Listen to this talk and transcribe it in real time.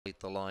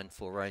the line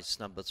for race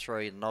number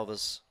 3,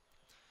 novice.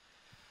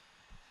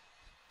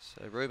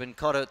 So Reuben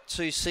Cotter at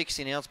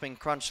 260 now. It's been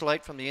crunched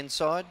late from the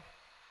inside.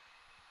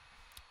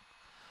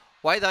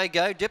 Way they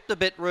go, dipped a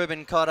bit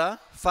Reuben Cotter.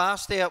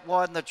 Fast out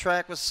wide in the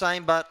track was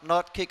Same But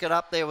Not. Kick it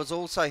up there was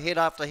also hit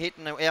after hit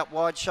and out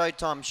wide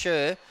Showtime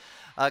Sure.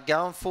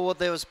 Going forward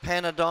there was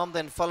Panadom,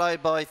 then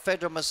followed by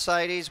Federal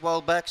Mercedes.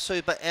 Well back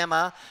Super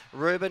Emma.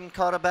 Reuben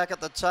Cotter back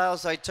at the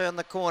tails. They turn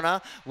the corner.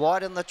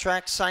 Wide in the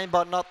track, Same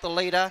But Not the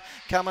leader.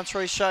 Coming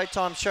through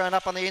Showtime showing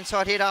up on the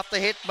inside. Hit after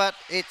hit, but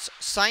it's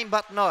Same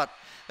But Not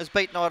has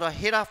beaten either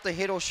hit after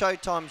hit or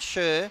Showtime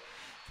Sure.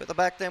 At the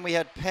back then we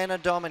had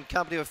Panadom in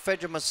company with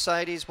Federal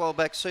Mercedes, well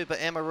back Super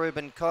Emma,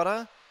 Reuben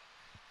Cotter.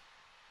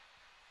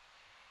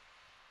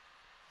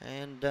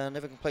 And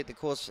never complete the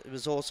course, it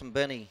was Awesome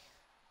Benny.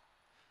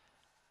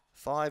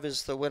 5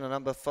 is the winner,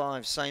 number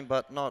 5, Same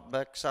But Not,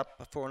 backs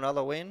up for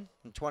another win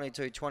in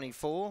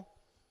 22-24.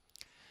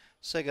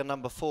 Second,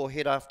 number 4,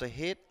 Hit After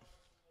Hit.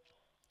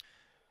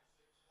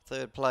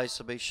 Third place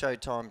will be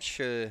Showtime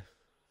Sure,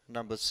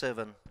 number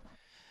 7.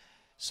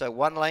 So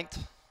 1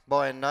 length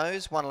by a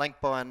nose, 1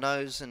 length by a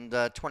nose, and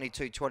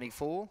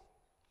 22-24.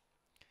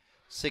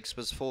 6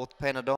 was 4th, Panadol.